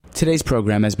Today's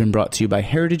program has been brought to you by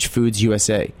Heritage Foods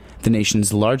USA, the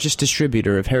nation's largest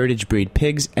distributor of heritage breed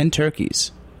pigs and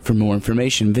turkeys. For more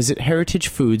information, visit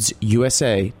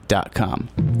heritagefoodsusa.com.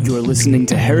 You're listening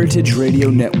to Heritage Radio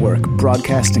Network,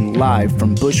 broadcasting live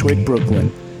from Bushwick,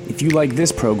 Brooklyn. If you like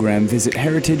this program, visit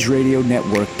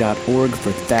heritageradionetwork.org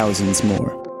for thousands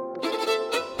more.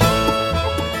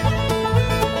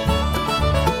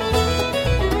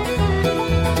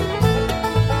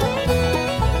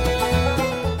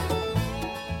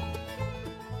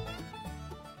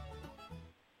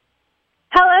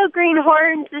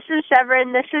 Greenhorns, this is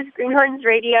Severin. This is Greenhorns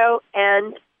Radio,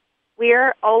 and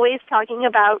we're always talking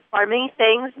about farming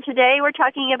things. Today we're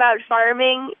talking about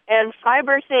farming and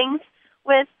fiber things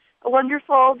with a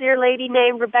wonderful dear lady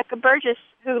named Rebecca Burgess,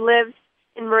 who lives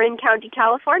in Marin County,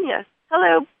 California.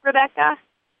 Hello, Rebecca.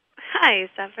 Hi,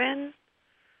 Severin.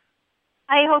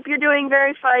 I hope you're doing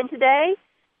very fine today.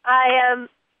 I am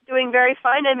doing very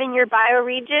fine. I'm in your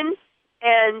bioregion,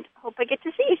 and hope I get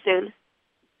to see you soon.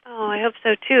 Oh, I hope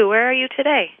so, too. Where are you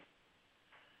today?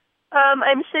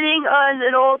 I'm sitting on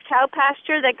an old cow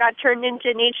pasture that got turned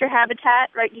into nature habitat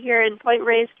right here in Point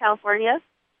Reyes, California.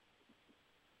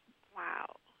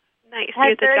 Wow. Nice. Has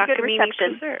You're very the good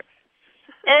reception. Preserve.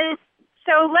 And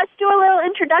so let's do a little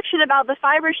introduction about the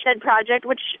Fiber Shed project,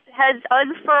 which has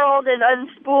unfurled and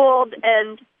unspooled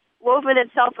and woven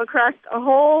itself across a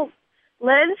whole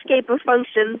landscape of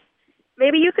functions.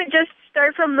 Maybe you could just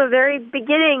start from the very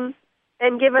beginning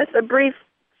and give us a brief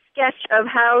sketch of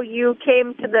how you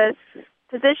came to the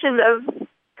position of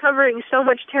covering so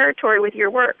much territory with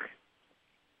your work.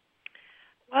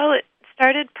 Well, it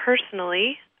started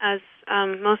personally, as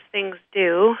most things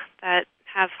do that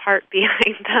have heart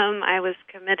behind them. I was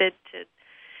committed to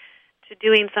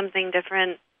doing something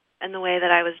different in the way that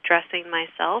I was dressing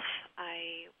myself.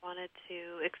 I wanted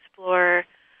to explore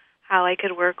how I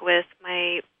could work with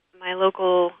my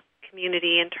local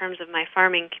community in terms of my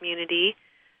farming community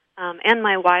and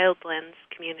my wildlands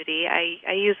community.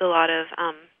 I use a lot of,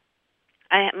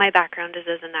 my background is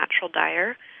as a natural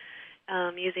dyer,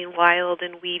 using wild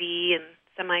and weedy and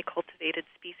semi-cultivated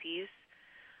species.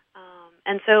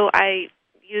 And so I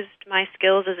used my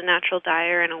skills as a natural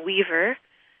dyer and a weaver,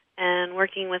 and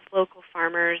working with local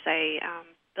farmers, I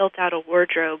built out a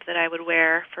wardrobe that I would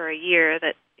wear for a year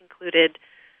that included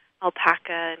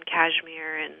alpaca and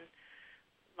cashmere and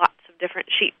lots of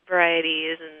different sheep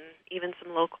varieties and even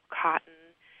some local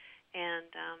cotton.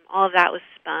 And all of that was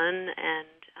spun and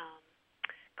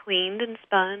cleaned and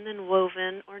spun and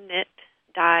woven or knit,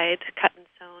 dyed, cut and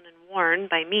sewn and worn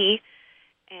by me.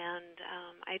 And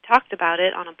I talked about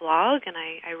it on a blog, and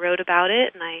I wrote about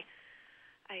it, and I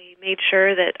made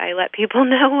sure that I let people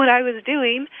know what I was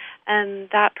doing. And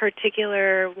that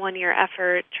particular one-year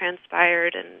effort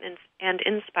transpired and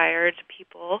inspired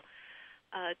people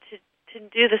to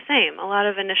do the same. A lot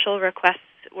of initial requests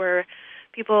were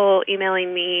people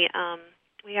emailing me.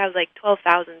 We have like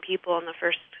 12,000 people in the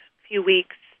first few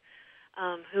weeks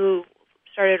who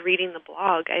started reading the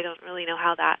blog. I don't really know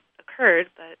how that occurred,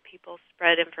 but people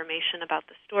spread information about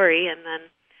the story, and then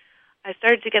I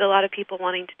started to get a lot of people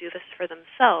wanting to do this for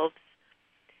themselves.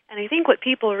 And I think what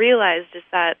people realized is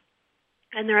that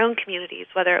in their own communities,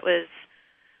 whether it was,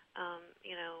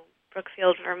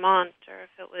 Brookfield, Vermont, or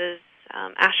if it was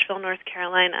Asheville, North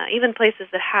Carolina, even places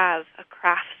that have a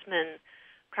craftswoman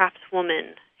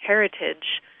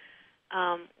heritage,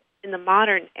 in the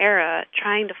modern era,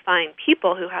 trying to find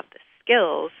people who have the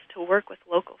skills to work with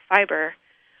local fiber,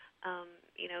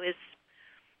 is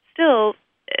still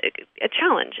a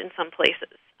challenge in some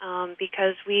places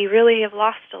because we really have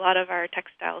lost a lot of our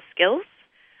textile skills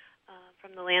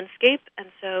from the landscape,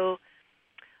 and so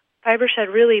FiberShed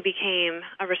really became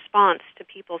a response to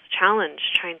people's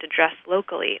challenge trying to dress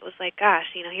locally. It was like,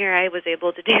 gosh, here I was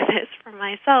able to do this for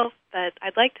myself, but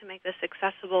I'd like to make this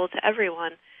accessible to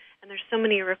everyone, and there's so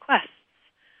many requests.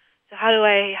 So how do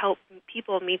I help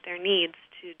people meet their needs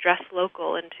to dress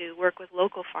local and to work with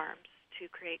local farms to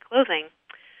create clothing?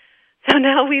 So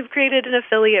now we've created an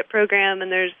affiliate program,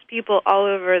 and there's people all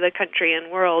over the country and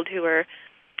world who are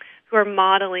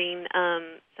modeling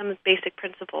some basic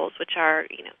principles, which are,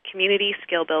 community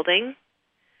skill building,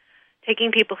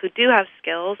 taking people who do have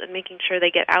skills and making sure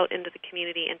they get out into the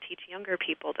community and teach younger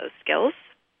people those skills.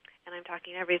 And I'm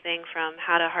talking everything from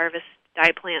how to harvest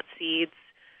dye plant seeds,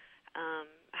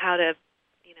 how to,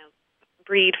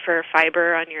 breed for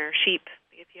fiber on your sheep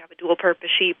if you have a dual-purpose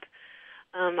sheep,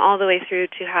 all the way through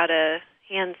to how to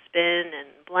hand spin and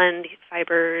blend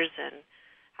fibers and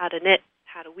how to knit,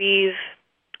 how to weave,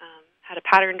 how to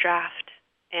pattern draft,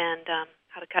 and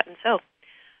how to cut and sew.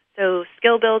 So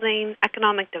skill building,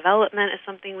 economic development is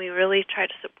something we really try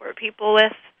to support people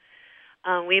with.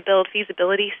 We build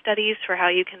feasibility studies for how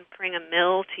you can bring a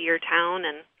mill to your town.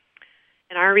 And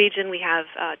in our region, we have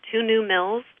 2 new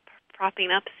mills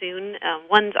propping up soon.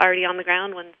 One's already on the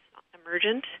ground, one's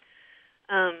emergent.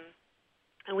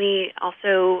 And we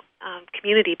also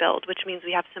community build, which means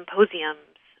we have symposiums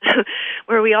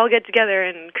where we all get together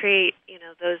and create,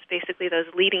 those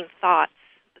leading thoughts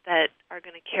that are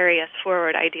going to carry us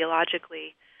forward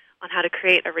ideologically on how to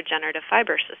create a regenerative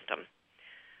fiber system.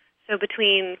 So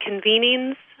between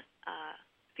convenings,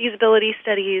 feasibility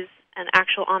studies, and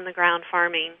actual on-the-ground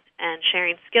farming and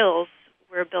sharing skills,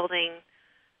 we're building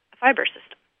a fiber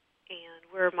system. And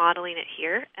we're modeling it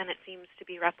here, and it seems to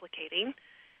be replicating.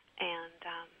 And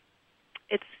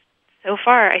it's so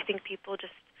far, I think people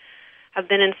just have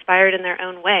been inspired in their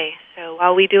own way. So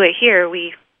while we do it here,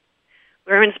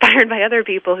 we're inspired by other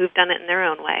people who've done it in their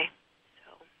own way.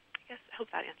 So I hope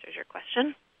that answers your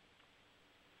question.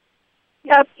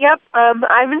 Yep.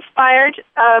 I'm inspired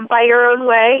by your own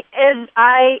way, and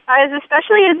I was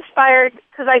especially inspired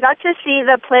because I got to see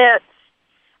the plants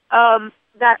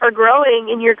that are growing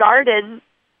in your garden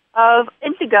of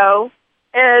indigo,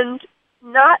 and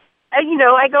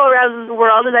I go around the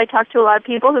world and I talk to a lot of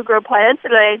people who grow plants,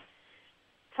 and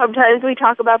sometimes we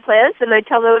talk about plants, and I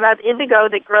tell them about indigo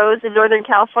that grows in Northern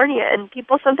California, and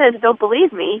people sometimes don't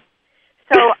believe me.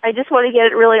 So I just want to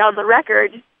get it really on the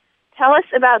record. Tell us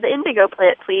about the indigo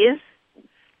plant, please.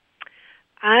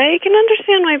 I can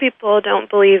understand why people don't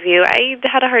believe you. I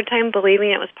had a hard time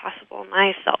believing it was possible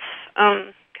myself,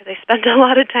 because I spent a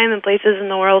lot of time in places in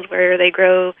the world where they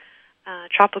grow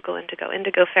tropical indigo,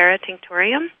 Indigofera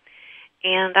tinctorium,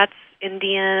 and that's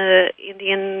Indian,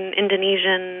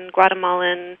 Indonesian,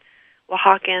 Guatemalan,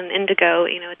 Oaxacan indigo.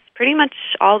 It's pretty much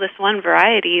all this one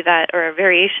variety or a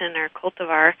variation or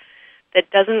cultivar that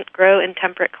doesn't grow in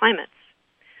temperate climates.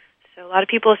 So a lot of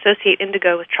people associate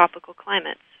indigo with tropical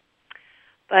climates.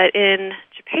 But in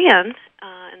Japan,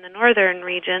 in the northern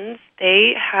regions,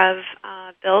 they have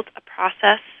built a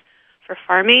process for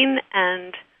farming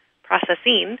and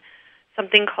processing,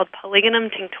 something called Polygonum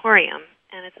tinctorium.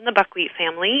 And it's in the buckwheat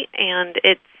family, and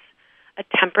it's a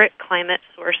temperate climate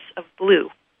source of blue.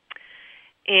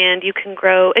 And you can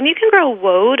grow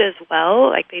woad as well,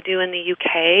 like they do in the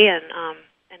UK and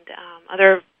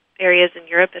other areas in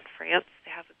Europe and France.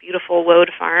 They have a beautiful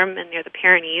woad farm near the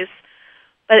Pyrenees.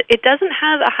 But it doesn't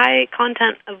have a high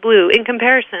content of blue in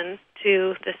comparison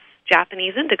to this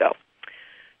Japanese indigo.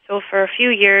 So for a few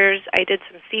years, I did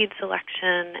some seed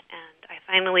selection, and I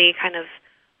finally kind of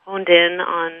honed in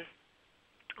on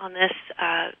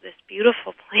this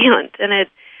beautiful plant.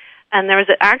 And there was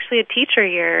actually a teacher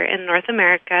here in North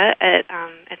America at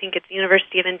I think it's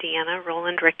University of Indiana,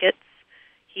 Roland Ricketts.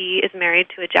 He is married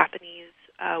to a Japanese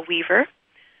weaver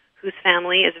whose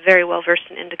family is very well versed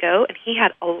in indigo, and he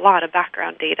had a lot of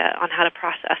background data on how to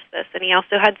process this, and he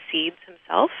also had seeds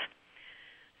himself.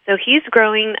 So he's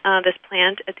growing this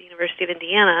plant at the University of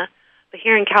Indiana, but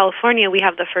here in California we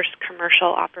have the first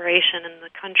commercial operation in the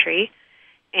country,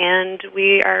 and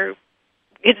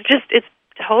it's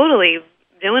totally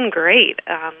doing great.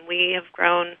 We have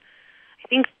grown, I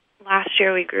think last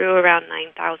year we grew around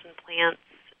 9,000 plants,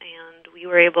 and we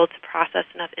were able to process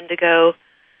enough indigo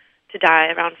to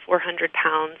dye around 400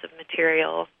 pounds of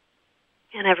material.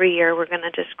 And every year we're going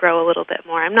to just grow a little bit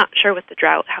more. I'm not sure with the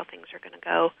drought how things are going to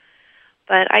go.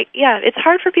 But it's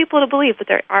hard for people to believe, but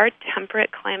there are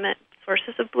temperate climate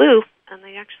sources of blue, and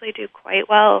they actually do quite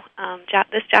well.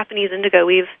 This Japanese indigo,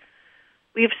 we've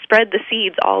spread the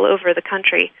seeds all over the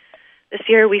country. This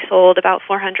year we sold about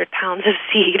 400 pounds of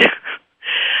seed.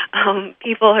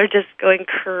 People are just going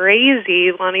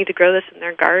crazy wanting to grow this in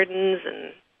their gardens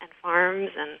and farms,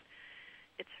 and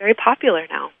it's very popular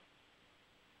now.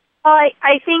 Well,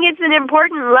 I think it's an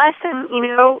important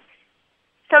lesson,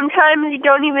 sometimes you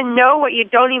don't even know what you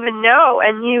don't even know,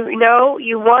 and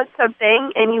you want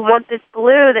something, and you want this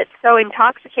blue that's so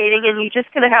intoxicating, and you're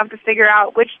just going to have to figure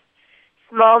out which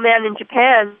small man in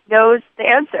Japan knows the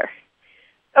answer.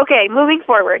 Okay, moving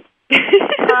forward.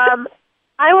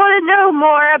 I want to know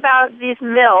more about these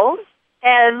mills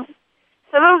and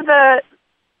some of the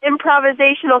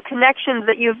improvisational connections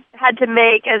that you've had to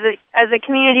make as a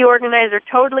community organizer,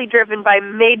 totally driven by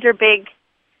major, big,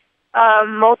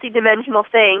 multi-dimensional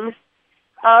things.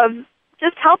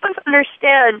 Just help us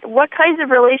understand what kinds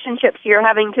of relationships you're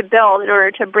having to build in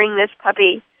order to bring this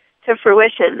puppy to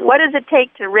fruition. What does it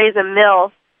take to raise a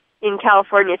mill in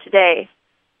California today?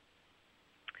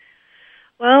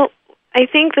 Well, I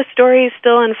think the story is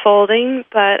still unfolding,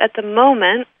 but at the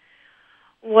moment,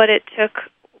 what it took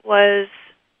was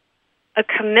a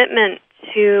commitment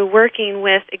to working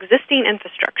with existing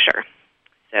infrastructure.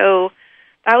 So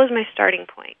that was my starting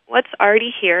point. What's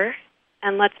already here,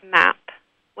 and let's map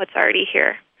what's already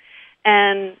here.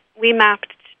 And we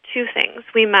mapped two things.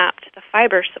 We mapped the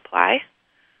fiber supply,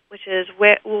 which is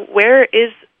where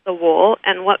is the wool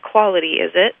and what quality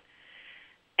is it.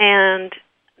 And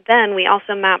then we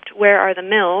also mapped where are the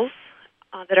mills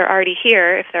that are already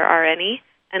here, if there are any,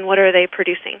 and what are they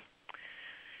producing.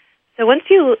 So once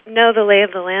you know the lay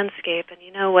of the landscape and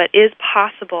you know what is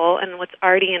possible and what's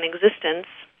already in existence,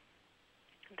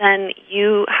 then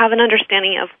you have an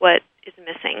understanding of what is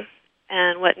missing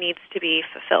and what needs to be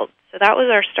fulfilled. So that was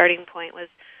our starting point, was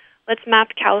let's map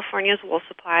California's wool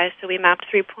supply. So we mapped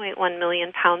 3.1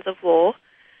 million pounds of wool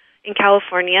in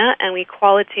California, and we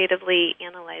qualitatively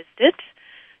analyzed it.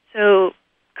 So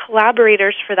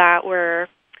collaborators for that were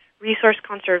resource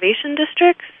conservation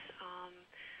districts.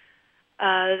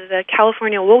 The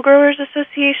California Wool Growers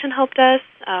Association helped us.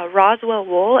 Roswell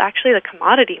Wool, actually the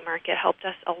commodity market, helped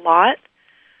us a lot.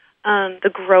 The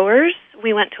growers,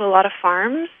 we went to a lot of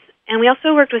farms. And we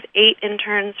also worked with 8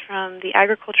 interns from the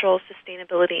Agricultural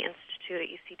Sustainability Institute at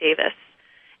UC Davis.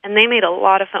 And they made a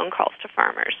lot of phone calls to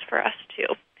farmers for us,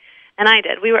 too. And I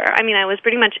did. I was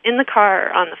pretty much in the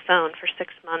car on the phone for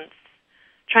 6 months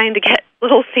trying to get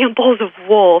little samples of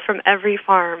wool from every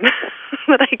farm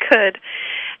that I could.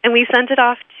 And we sent it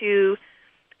off to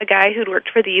a guy who'd worked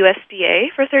for the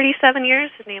USDA for 37 years.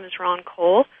 His name is Ron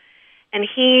Cole. And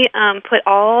he put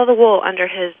all the wool under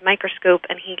his microscope,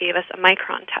 and he gave us a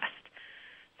micron test.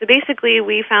 So basically,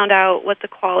 we found out what the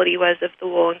quality was of the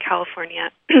wool in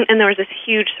California, and there was this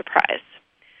huge surprise.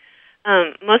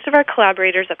 Most of our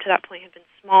collaborators up to that point had been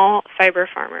small fiber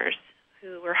farmers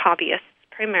who were hobbyists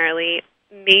primarily.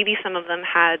 Maybe some of them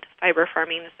had fiber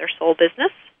farming as their sole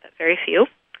business, but very few.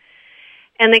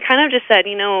 And they kind of just said,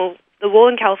 the wool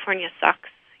in California sucks.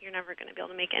 You're never going to be able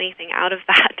to make anything out of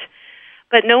that.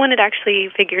 But no one had actually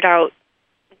figured out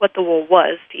what the wool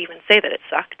was to even say that it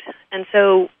sucked. And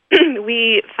so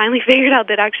we finally figured out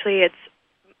that actually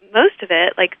most of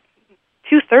it, like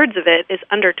 2/3 of it, is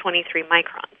under 23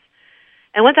 microns.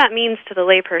 And what that means to the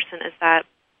layperson is that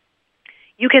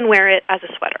you can wear it as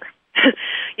a sweater.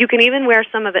 You can even wear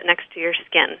some of it next to your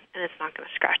skin, and it's not going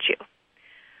to scratch you.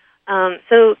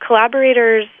 So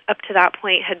collaborators up to that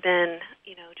point had been,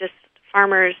 just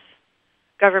farmers,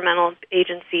 governmental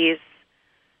agencies,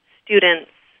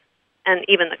 students, and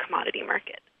even the commodity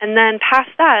market. And then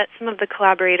past that, some of the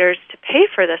collaborators to pay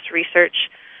for this research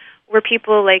were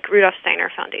people like Rudolf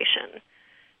Steiner Foundation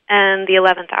and the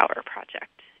 11th Hour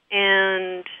Project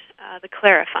and the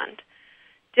Clara Fund.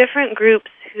 Different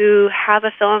groups who have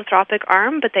a philanthropic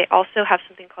arm, but they also have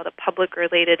something called a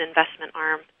public-related investment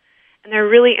arm. And they're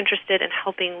really interested in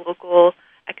helping local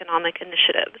economic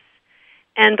initiatives.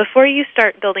 And before you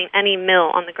start building any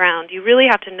mill on the ground, you really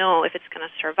have to know if it's going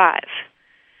to survive.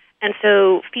 And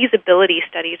so feasibility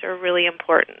studies are really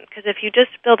important, because if you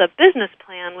just build a business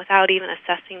plan without even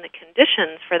assessing the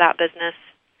conditions for that business,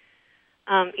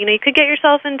 you could get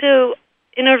yourself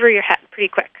in over your head pretty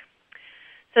quick.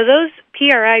 So those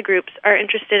PRI groups are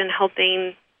interested in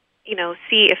helping,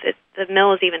 see if the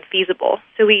mill is even feasible.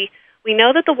 So we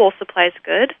know that the wool supply is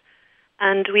good,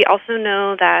 and we also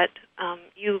know that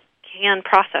you can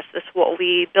process this wool.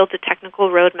 We built a technical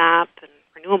roadmap and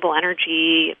renewable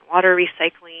energy and water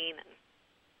recycling. And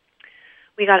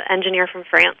we got an engineer from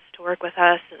France to work with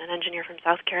us and an engineer from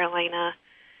South Carolina.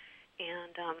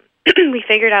 And we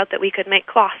figured out that we could make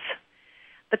cloth.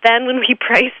 But then when we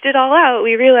priced it all out,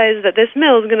 we realized that this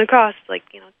mill is going to cost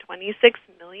 $26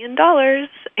 million.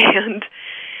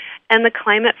 And the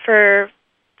climate for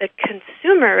the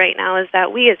consumer right now is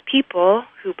that we as people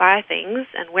who buy things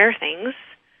and wear things,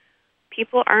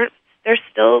 they're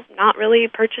still not really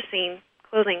purchasing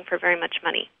clothing for very much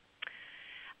money.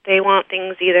 They want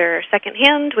things either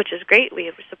secondhand, which is great,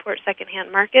 we support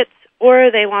secondhand markets, or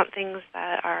they want things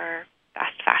that are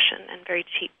fast fashion and very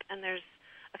cheap. And there's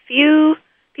a few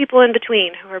people in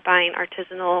between who are buying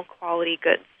artisanal quality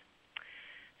goods.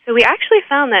 So we actually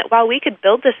found that while we could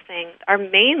build this thing, our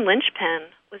main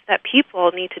linchpin was that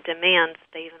people need to demand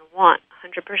that they even want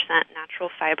 100% natural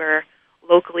fiber,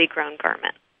 locally grown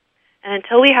garment. And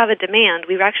until we have a demand,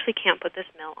 we actually can't put this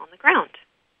mill on the ground.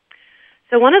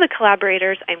 So one of the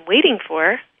collaborators I'm waiting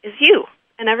for is you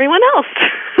and everyone else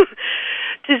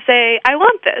to say, I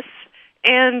want this.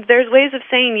 And there's ways of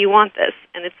saying you want this.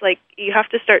 And it's like you have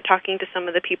to start talking to some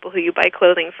of the people who you buy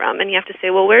clothing from. And you have to say,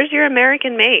 well, where's your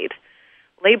American-made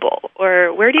label?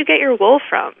 Or where do you get your wool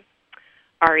from?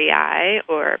 REI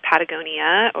or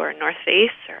Patagonia or North Face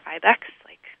or Ibex?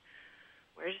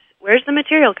 Where's the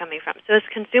material coming from? So as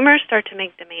consumers start to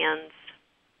make demands,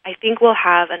 I think we'll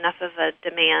have enough of a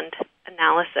demand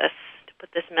analysis to put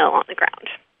this mill on the ground.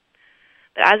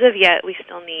 But as of yet, we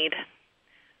still need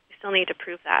to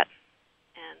prove that,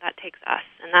 and that takes us,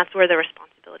 and that's where the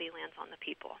responsibility lands on the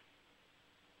people,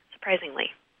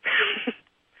 surprisingly.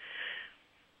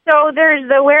 So there's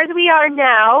the where we are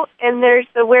now, and there's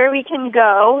the where we can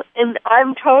go, and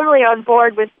I'm totally on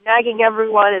board with nagging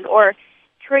everyone or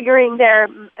triggering their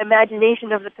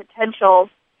imagination of the potential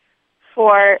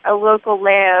for a local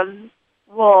lamb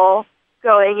wool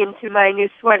going into my new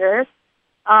sweater.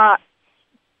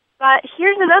 But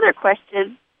here's another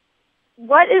question.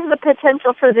 What is the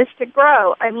potential for this to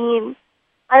grow? I mean,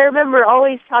 I remember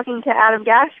always talking to Adam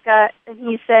Gaska, and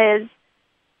he says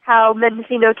how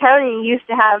Mendocino County used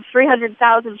to have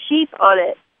 300,000 sheep on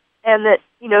it, and that,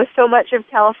 so much of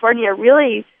California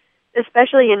really,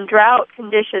 especially in drought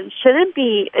conditions, shouldn't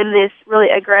be in this really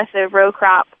aggressive row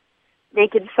crop,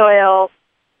 naked soil,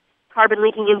 carbon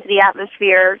leaking into the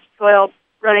atmosphere, soil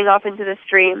running off into the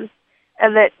streams,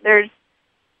 and that there's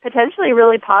potentially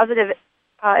really positive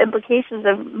implications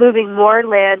of moving more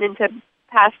land into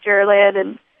pasture land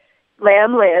and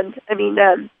lamb land. I mean,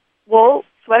 wool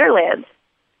sweater land.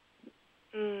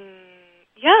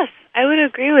 Yes, I would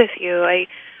agree with you.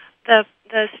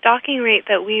 The stocking rate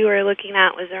that we were looking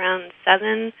at was around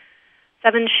seven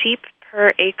sheep per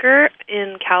acre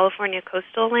in California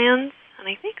coastal lands, and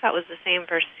I think that was the same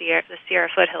for the Sierra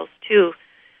foothills too.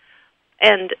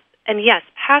 And yes,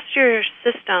 pasture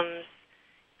systems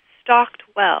stocked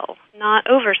well, not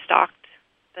overstocked,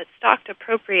 but stocked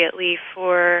appropriately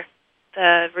for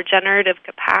the regenerative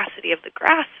capacity of the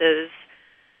grasses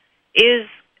is,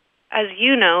 as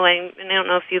you know, and I don't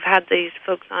know if you've had these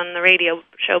folks on the radio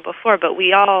show before, but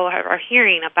we all are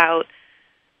hearing about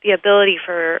the ability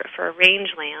for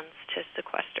rangelands to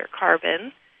sequester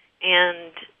carbon,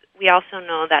 and we also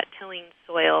know that tilling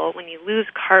soil, when you lose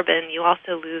carbon, you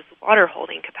also lose water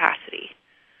holding capacity.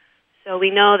 So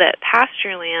we know that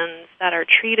pasture lands that are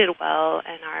treated well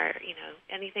and are,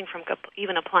 anything from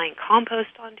even applying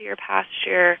compost onto your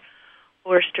pasture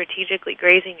or strategically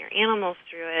grazing your animals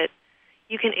through it,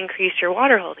 you can increase your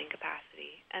water holding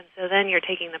capacity. And so then you're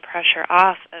taking the pressure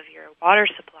off of your water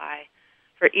supply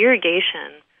for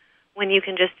irrigation when you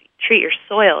can just treat your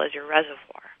soil as your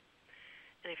reservoir.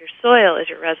 And if your soil is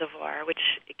your reservoir,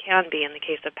 which it can be in the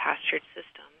case of pastured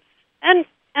systems,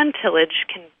 and tillage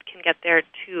can get there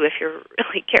too if you're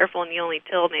really careful and you only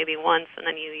till maybe once and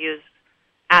then you use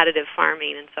additive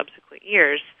farming in subsequent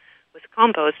years with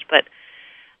compost. But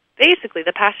basically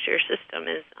the pasture system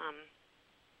is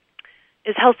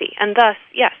healthy, and thus,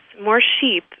 yes, more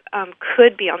sheep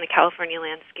could be on the California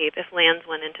landscape if lands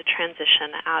went into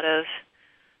transition out of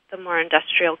the more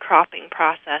industrial cropping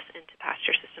process into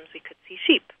pasture systems. We could see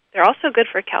sheep. They're also good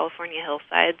for California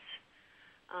hillsides.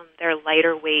 They're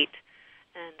lighter weight,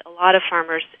 and a lot of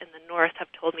farmers in the north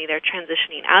have told me they're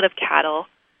transitioning out of cattle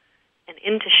and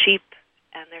into sheep,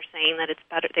 and they're saying that it's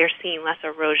better. They're seeing less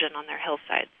erosion on their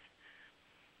hillsides,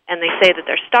 and they say that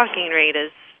their stocking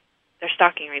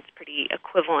rate's pretty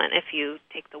equivalent if you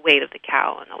take the weight of the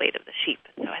cow and the weight of the sheep.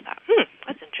 And so I thought,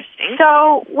 that's interesting.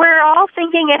 So we're all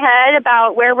thinking ahead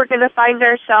about where we're going to find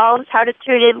ourselves, how to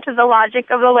tune into the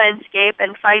logic of the landscape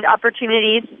and find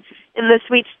opportunities in the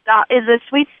sweet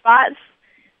spots,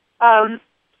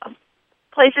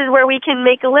 places where we can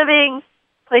make a living,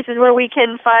 places where we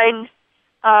can find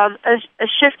a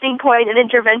shifting point, an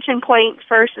intervention point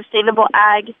for sustainable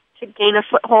ag to gain a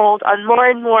foothold on more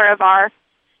and more of our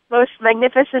most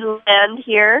magnificent land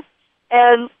here.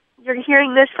 And you're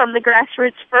hearing this from the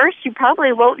grassroots first. You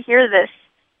probably won't hear this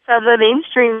from the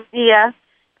mainstream media,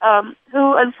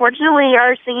 who unfortunately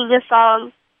are singing a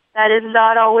song that is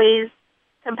not always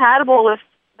compatible with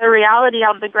the reality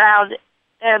on the ground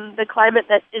and the climate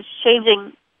that is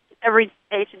changing every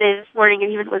day. Today, this morning,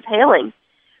 it even was hailing.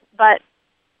 But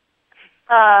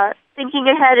thinking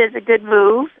ahead is a good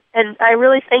move, and I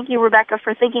really thank you, Rebecca,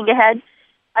 for thinking ahead.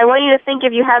 I want you to think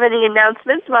if you have any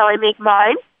announcements while I make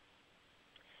mine.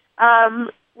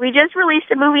 We just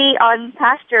released a movie on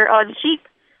pasture, on sheep,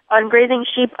 on grazing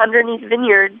sheep underneath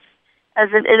vineyards as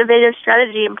an innovative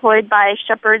strategy employed by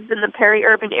shepherds in the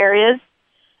peri-urban areas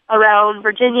around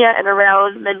Virginia and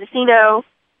around Mendocino,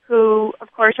 who,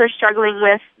 of course, are struggling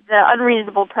with the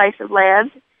unreasonable price of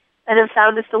land and have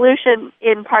found a solution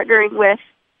in partnering with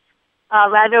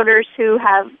landowners who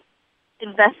have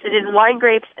invested in wine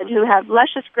grapes and who have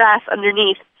luscious grass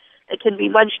underneath that can be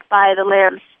munched by the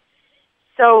lambs.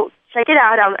 So check it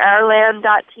out on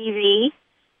ourland.tv.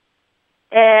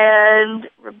 And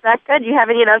Rebecca, do you have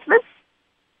any announcements?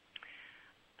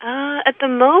 At the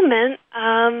moment,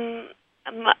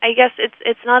 I guess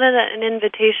it's not an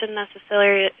invitation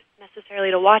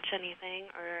necessarily to watch anything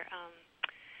or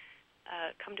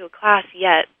come to a class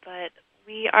yet, but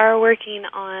we are working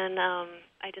on,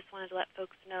 I just wanted to let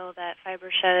folks know that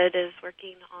FiberShed is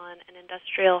working on an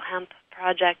industrial hemp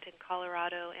project in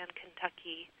Colorado and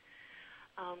Kentucky,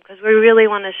 because we really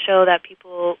want to show that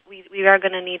we are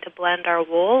going to need to blend our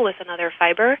wool with another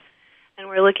fiber, and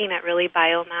we're looking at really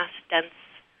biomass-dense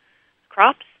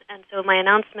crops. And so my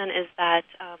announcement is that,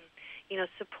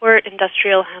 support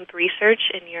industrial hemp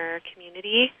research in your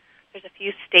community. There's a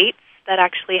few states that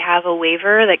actually have a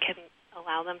waiver that can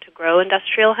allow them to grow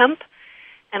industrial hemp.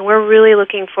 And we're really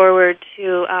looking forward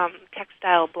to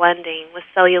textile blending with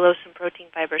cellulose and protein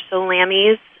fibers, so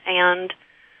lammies and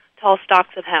tall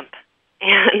stalks of hemp.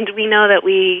 And we know that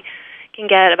we can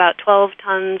get about 12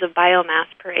 tons of biomass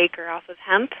per acre off of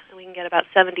hemp, and we can get about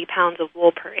 70 pounds of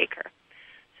wool per acre.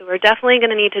 So we're definitely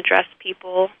going to need to dress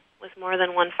people with more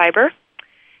than one fiber.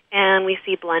 And we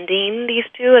see blending these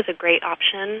two as a great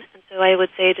option. And so I would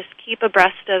say just keep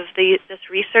abreast of this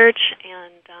research.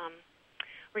 And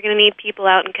we're going to need people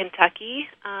out in Kentucky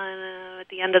at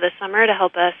the end of the summer to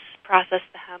help us process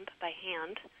the hemp by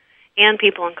hand, and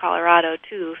people in Colorado,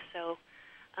 too. So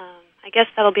I guess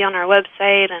that'll be on our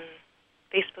website and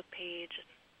Facebook page.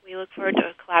 We look forward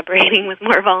to collaborating with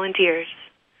more volunteers.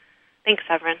 Thanks,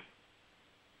 Severin.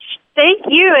 Thank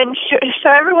you. And so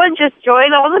everyone just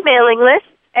join all the mailing lists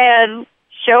and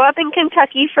show up in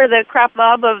Kentucky for the crop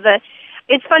mob of the.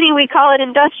 It's funny we call it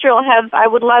industrial hemp. I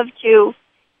would love to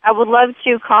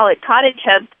call it cottage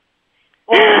hemp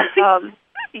or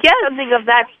something of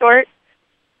that sort.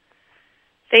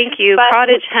 Thank you,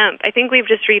 cottage hemp. I think we've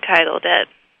just retitled it.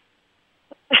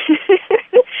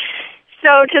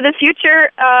 So to the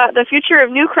future of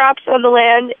new crops on the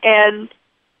land and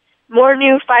more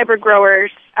new fiber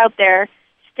growers out there.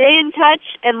 Stay in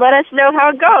touch and let us know how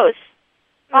it goes.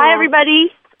 Bye,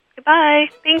 everybody. Goodbye.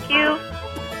 Thank you.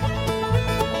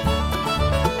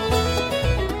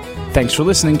 Thanks for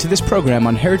listening to this program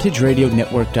on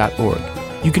heritageradionetwork.org.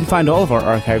 You can find all of our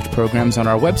archived programs on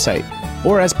our website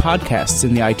or as podcasts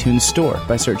in the iTunes Store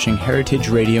by searching Heritage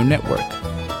Radio Network.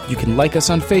 You can like us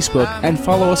on Facebook and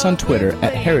follow us on Twitter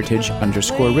at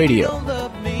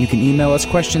heritage_radio. You can email us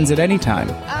questions at any time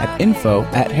at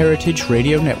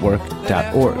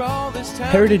info@heritageradionetwork.org.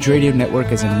 Heritage Radio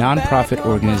Network is a non-profit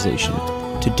organization.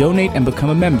 To donate and become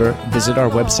a member, visit our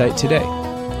website today.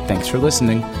 Thanks for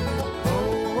listening.